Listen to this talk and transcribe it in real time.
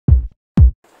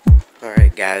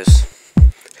Alright guys,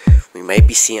 we might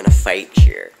be seeing a fight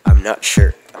here. I'm not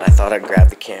sure, but I thought I'd grab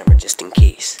the camera just in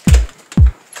case.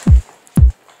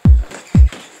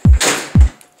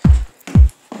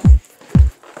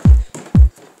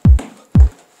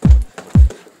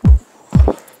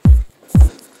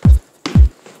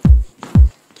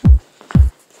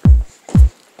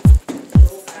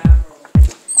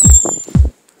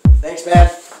 Thanks, man.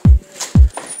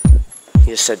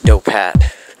 You just said dope hat.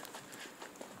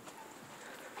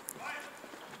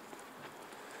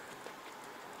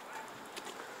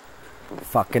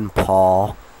 Fucking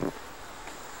Paul.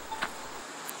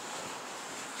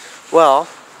 Well,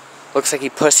 looks like he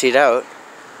pussied out.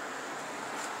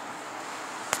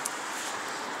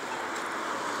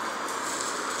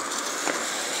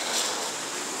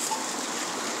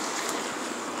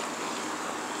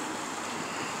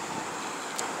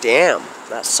 Damn,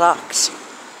 that sucks.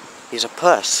 He's a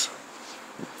puss.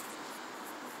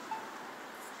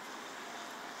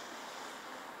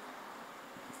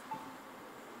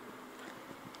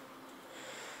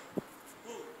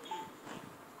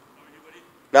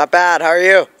 Not bad, how are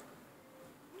you?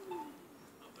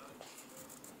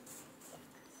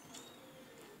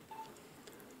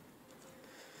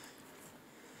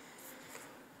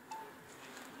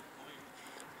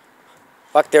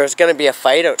 Fuck, there was gonna be a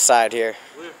fight outside here.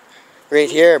 Where? Right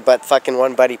here, but fucking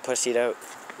one buddy pussied out.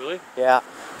 Really? Yeah.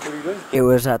 What are you doing? It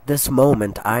was at this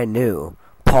moment I knew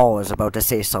Paul was about to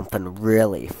say something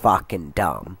really fucking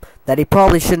dumb that he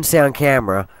probably shouldn't say on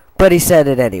camera, but he said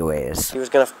it anyways. He was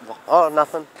gonna... Oh,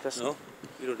 nothing. Just... No?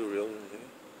 You don't do real or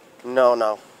anything? No,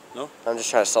 no. No? I'm just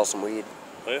trying to sell some weed.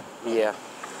 Oh, yeah? Yeah.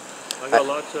 I got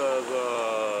lots of,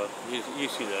 you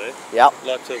see that, eh? Yep.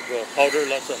 Lots of powder,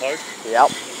 lots of hard.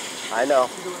 Yep. I know.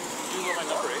 You got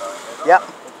my number, eh? Yep.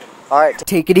 Okay. Alright.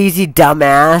 Take it easy,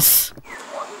 dumbass.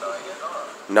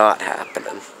 Not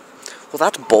happening. Well,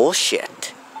 that's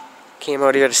bullshit. Came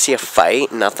out here to see a fight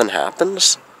and nothing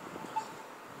happens.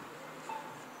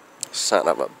 Son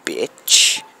of a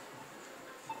bitch.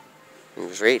 He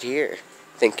was right here,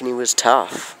 thinking he was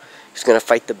tough. He was gonna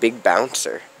fight the big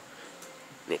bouncer.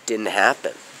 And it didn't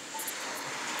happen.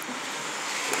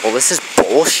 Well, this is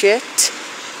bullshit.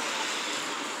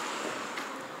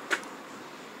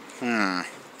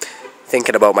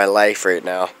 Thinking about my life right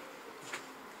now.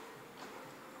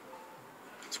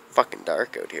 It's fucking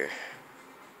dark out here.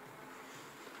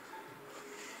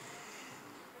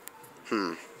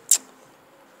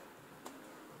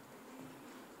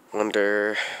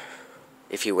 Wonder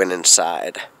if he went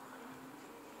inside.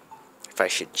 If I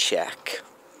should check.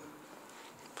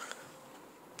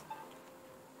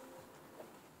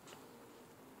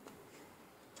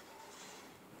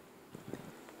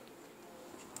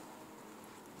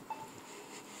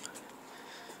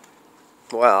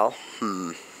 Well,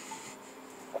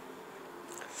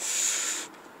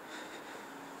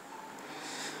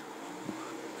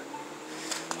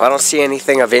 I don't see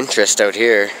anything of interest out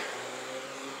here.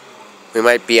 We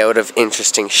might be out of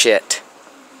interesting shit.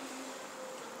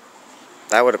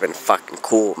 That would have been fucking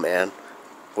cool, man.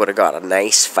 Would have got a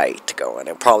nice fight going.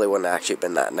 It probably wouldn't have actually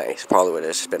been that nice. Probably would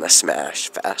have just been a smash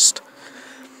fest.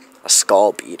 A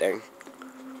skull beating.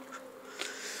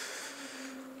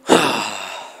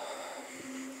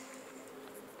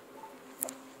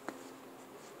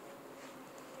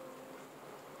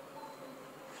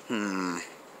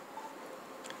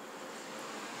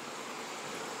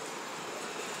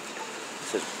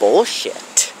 This is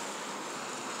bullshit.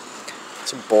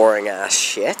 It's boring ass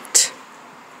shit.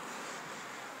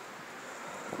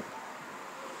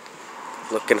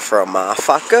 Looking for a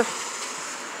motherfucker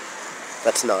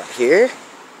that's not here.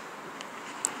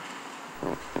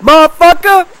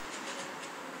 Motherfucker!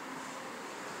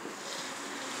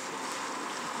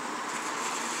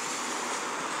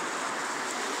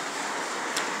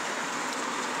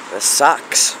 This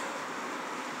sucks.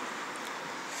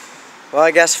 Well,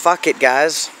 I guess fuck it,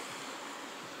 guys.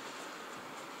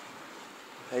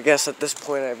 I guess at this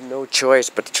point I have no choice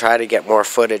but to try to get more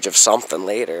footage of something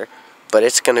later. But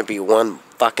it's gonna be one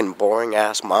fucking boring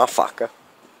ass motherfucker.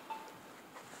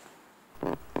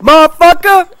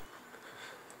 Motherfucker!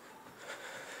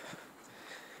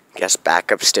 Guess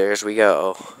back upstairs we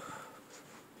go.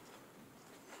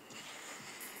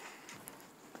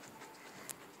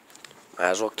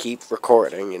 Might as well keep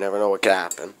recording, you never know what could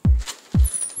happen.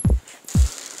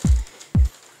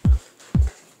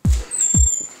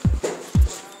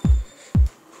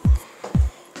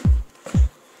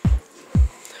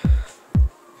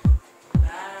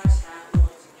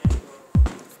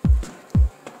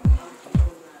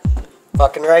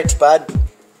 Fucking rights, bud.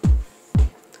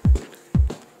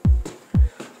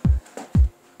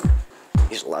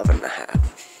 He's loving the hat.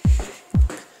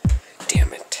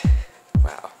 Damn it.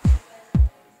 Wow.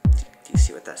 Do you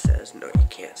see what that says? No, you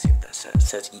can't see what that says. It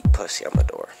says eat pussy on the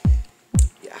door.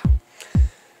 Yeah.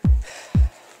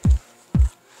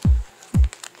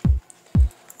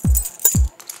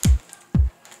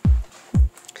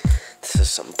 This is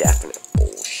some definite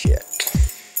bullshit.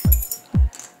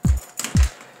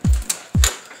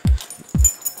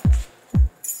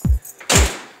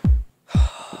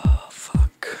 Oh,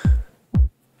 fuck.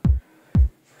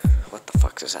 What the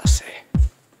fuck does that say?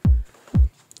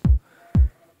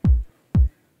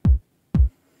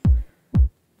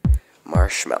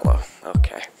 Marshmallow.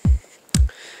 Okay.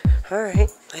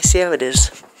 Alright. I see how it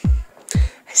is.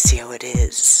 I see how it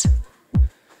is.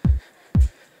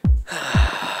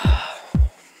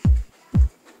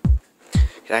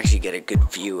 You can actually get a good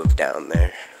view of down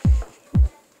there.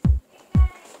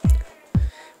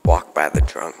 Walk by the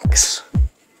drunks.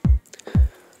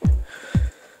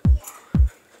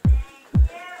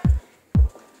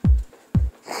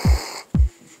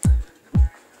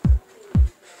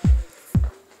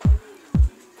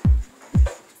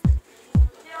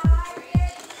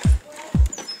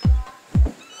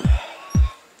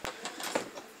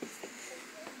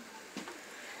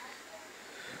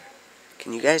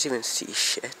 Can you guys even see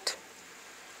shit?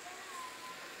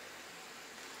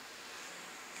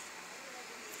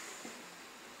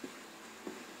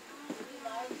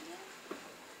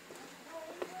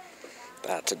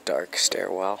 That's a dark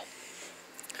stairwell.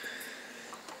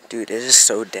 Dude, it is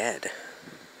so dead.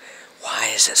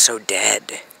 Why is it so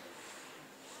dead?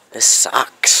 This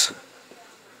sucks.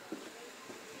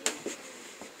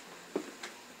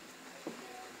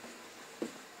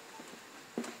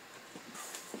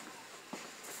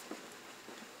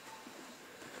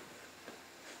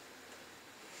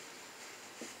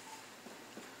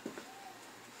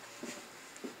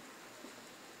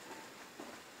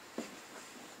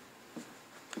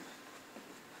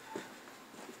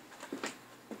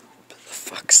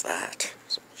 Fuck's that?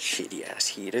 Some shitty ass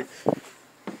heater.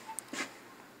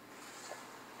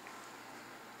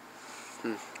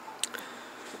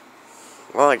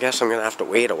 Well, I guess I'm gonna have to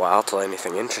wait a while till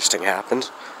anything interesting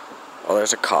happens. Oh,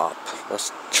 there's a cop.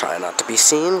 Let's try not to be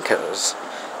seen, cause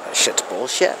that shit's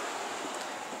bullshit.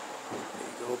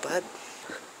 There you go, bud.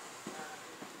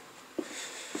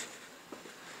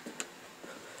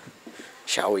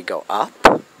 Shall we go up?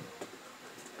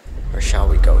 Or shall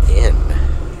we go in?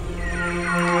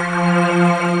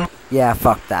 Yeah,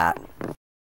 fuck that.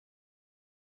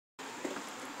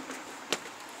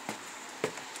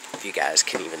 If you guys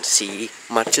can even see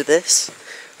much of this.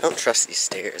 I don't trust these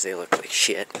stairs, they look like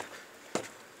shit.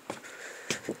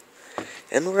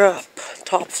 And we're up,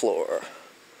 top floor.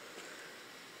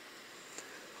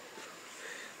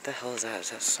 What the hell is that?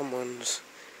 Is that someone's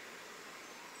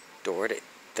door to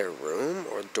their room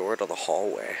or door to the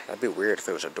hallway? That'd be weird if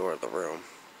it was a door to the room.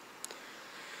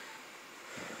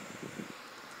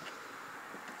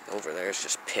 Over there is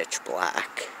just pitch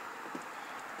black.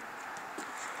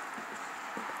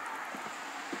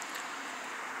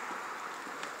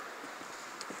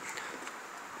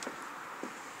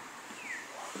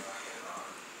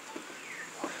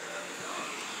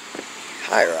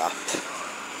 Higher up.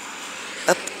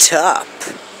 Up top.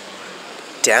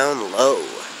 Down low.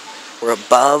 We're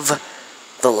above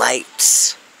the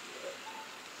lights.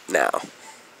 Now.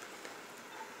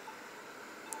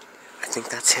 I think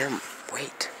that's him.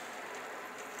 Wait.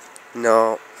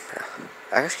 No.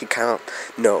 I actually kind of...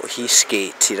 No, he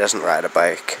skates. He doesn't ride a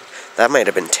bike. That might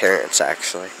have been Terrence,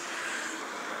 actually.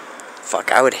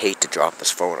 Fuck, I would hate to drop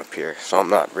this phone up here, so I'm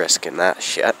not risking that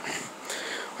shit.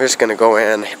 We're just gonna go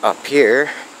in up here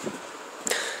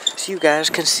so you guys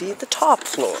can see the top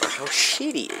floor. How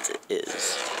shitty it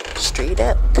is. Straight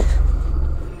up.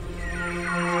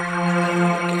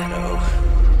 Ghetto.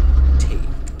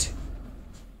 Taped.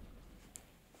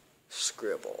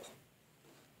 Scribble.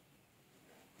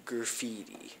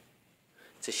 Graffiti.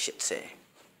 It's a shit say.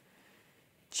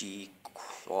 G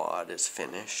quad is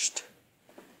finished.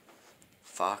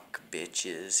 Fuck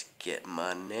bitches, get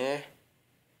money.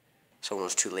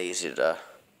 Someone's too lazy to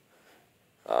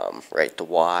write the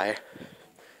Y.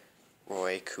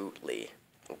 Roy Cootley.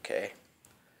 Okay.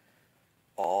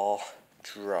 All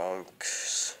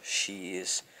drunks.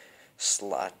 She's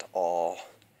slut. All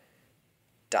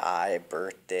die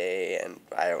birthday. And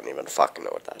I don't even fucking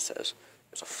know what that says.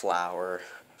 There's a flower.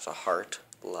 There's a heart.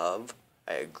 Love.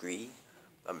 I agree.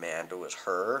 Amanda was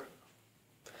her.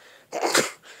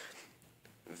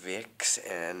 Vix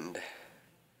and...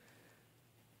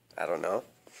 I don't know.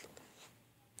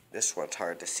 This one's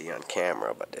hard to see on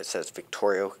camera, but it says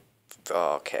Victoria.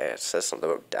 Oh, okay, it says something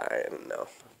about dying. No.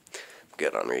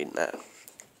 good on reading that.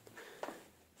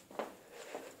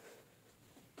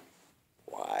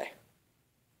 Why?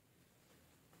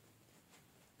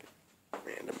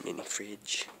 Random mini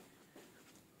fridge.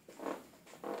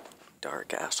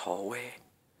 Dark ass hallway.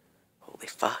 Holy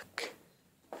fuck.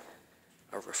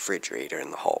 A refrigerator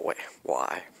in the hallway.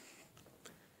 Why?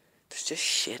 There's just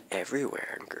shit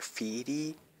everywhere. And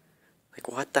graffiti. Like,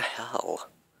 what the hell?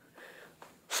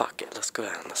 Fuck it. Let's go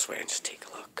down this way and just take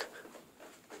a look.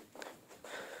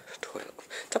 Toilet.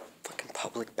 It's a fucking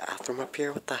public bathroom up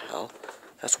here. What the hell?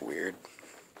 That's weird.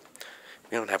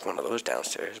 We don't have one of those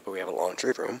downstairs, but we have a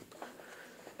laundry room.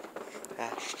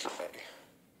 Ashtray.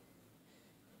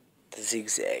 The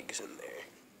zigzags in there.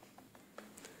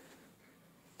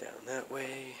 Down that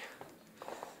way.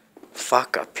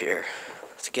 Fuck up here.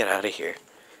 Let's get out of here.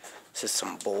 This is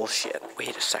some bullshit.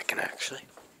 Wait a second, actually.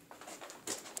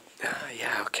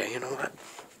 Yeah, okay, you know what?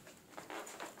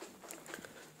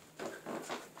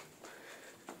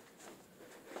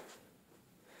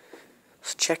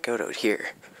 Let's check out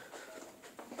here.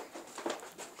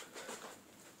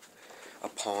 A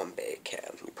Palm Bay can.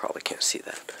 You probably can't see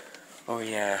that. Oh,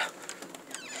 yeah.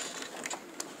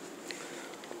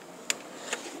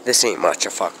 This ain't much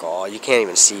of fuck all. You can't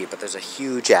even see it, but there's a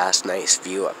huge ass nice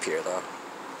view up here, though.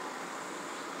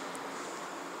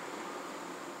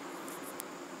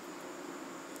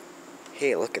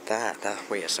 Hey, look at that.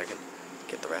 Wait a second.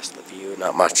 Get the rest of the view.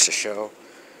 Not much to show.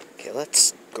 Okay,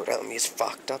 let's go down these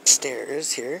fucked up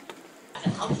stairs here.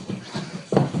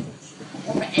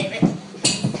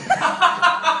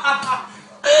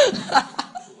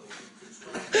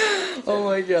 Oh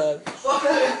my god.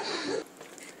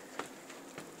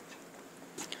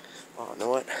 Oh, you know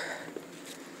what?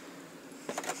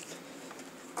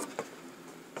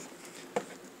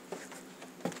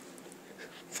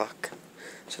 Fuck.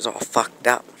 This is all fucked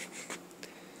up.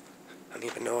 I don't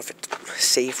even know if it's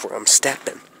safe where I'm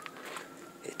stepping.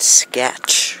 It's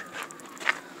sketch.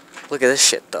 Look at this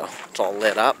shit, though. It's all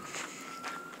lit up.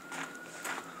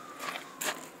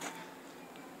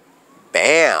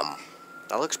 Bam!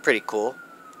 That looks pretty cool.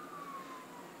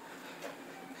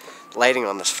 Lighting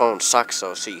on this phone sucks,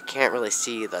 though, so you can't really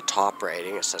see the top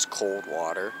writing. It says cold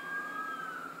water.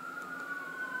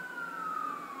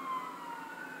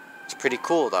 It's pretty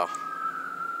cool, though.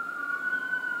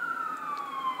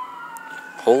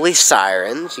 Holy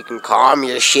sirens, you can calm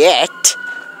your shit.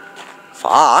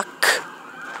 Fuck.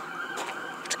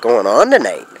 What's going on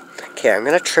tonight? Okay, I'm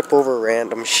gonna trip over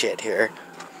random shit here.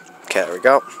 Okay, there we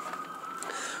go.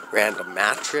 Random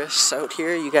mattress out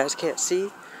here you guys can't see.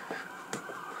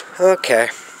 Okay.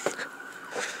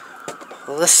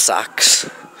 Well, this sucks.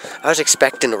 I was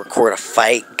expecting to record a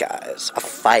fight, guys. A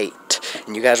fight.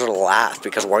 And you guys would have laughed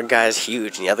because one guy's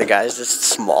huge and the other guy's this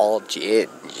small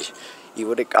ginge. You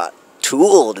would have got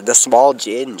tooled, and the small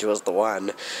ginge was the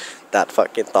one that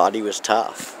fucking thought he was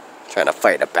tough. Trying to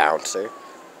fight a bouncer.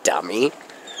 Dummy.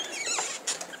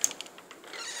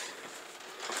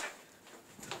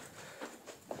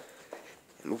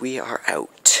 And we are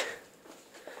out.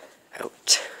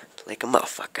 Out. Like a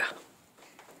motherfucker.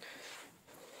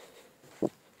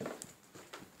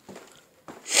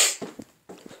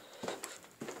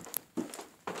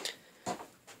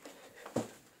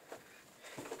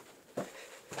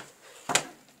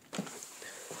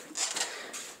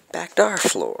 Back to our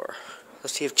floor.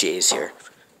 Let's see if Jay's here.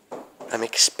 I'm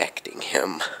expecting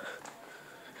him.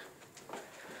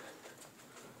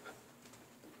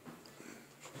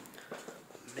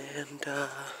 Amanda.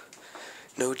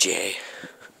 No Jay.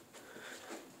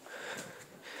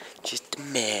 Just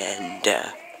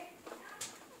Amanda.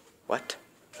 What?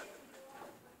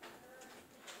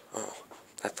 Oh,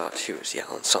 I thought she was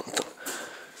yelling something.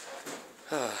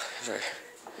 There's our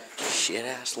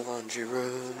shit-ass laundry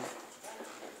room.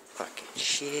 Fucking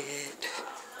shit.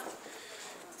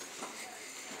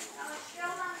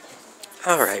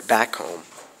 Alright, back home.